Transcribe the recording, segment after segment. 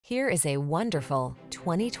Here is a wonderful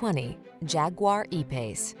 2020 Jaguar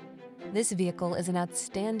E-PACE. This vehicle is an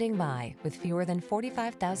outstanding buy with fewer than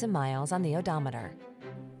 45,000 miles on the odometer.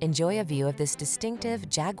 Enjoy a view of this distinctive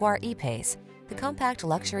Jaguar E-PACE, the compact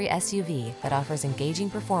luxury SUV that offers engaging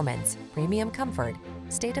performance, premium comfort,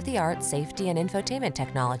 state-of-the-art safety and infotainment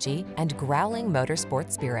technology, and growling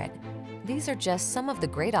motorsport spirit. These are just some of the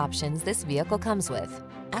great options this vehicle comes with: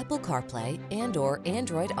 Apple CarPlay and/or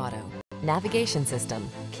Android Auto, navigation system,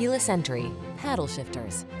 keyless entry, paddle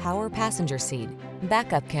shifters, power passenger seat,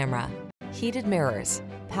 backup camera, heated mirrors,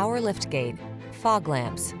 power liftgate, fog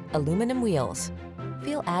lamps, aluminum wheels.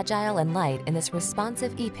 Feel agile and light in this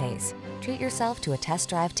responsive E-PACE. Treat yourself to a test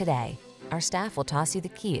drive today. Our staff will toss you the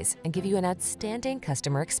keys and give you an outstanding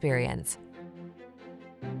customer experience.